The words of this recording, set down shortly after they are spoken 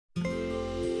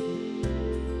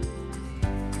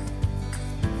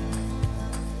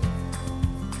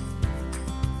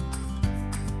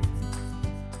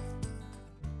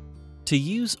To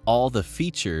use all the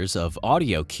features of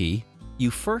AudioKey,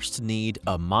 you first need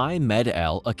a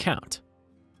MyMedL account.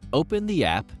 Open the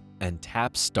app and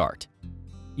tap Start.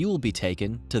 You will be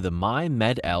taken to the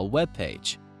MyMedL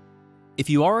webpage. If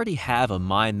you already have a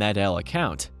MyMedL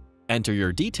account, enter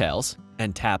your details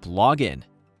and tap Login.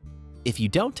 If you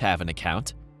don't have an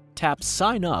account, tap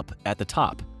Sign Up at the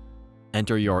top.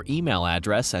 Enter your email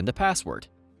address and a password,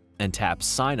 and tap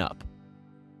Sign Up.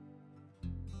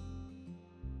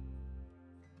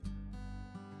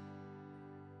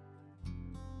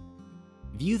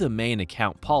 View the main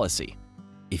account policy.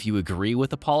 If you agree with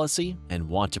the policy and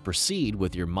want to proceed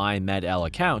with your MyMedL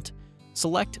account,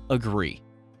 select Agree.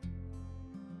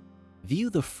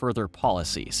 View the further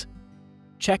policies.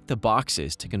 Check the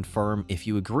boxes to confirm if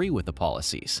you agree with the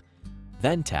policies.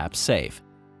 Then tap Save.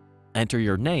 Enter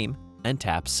your name and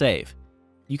tap Save.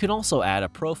 You can also add a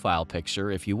profile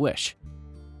picture if you wish.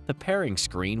 The pairing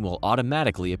screen will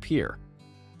automatically appear.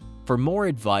 For more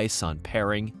advice on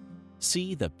pairing,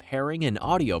 see the Pairing an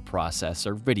Audio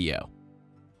Processor video.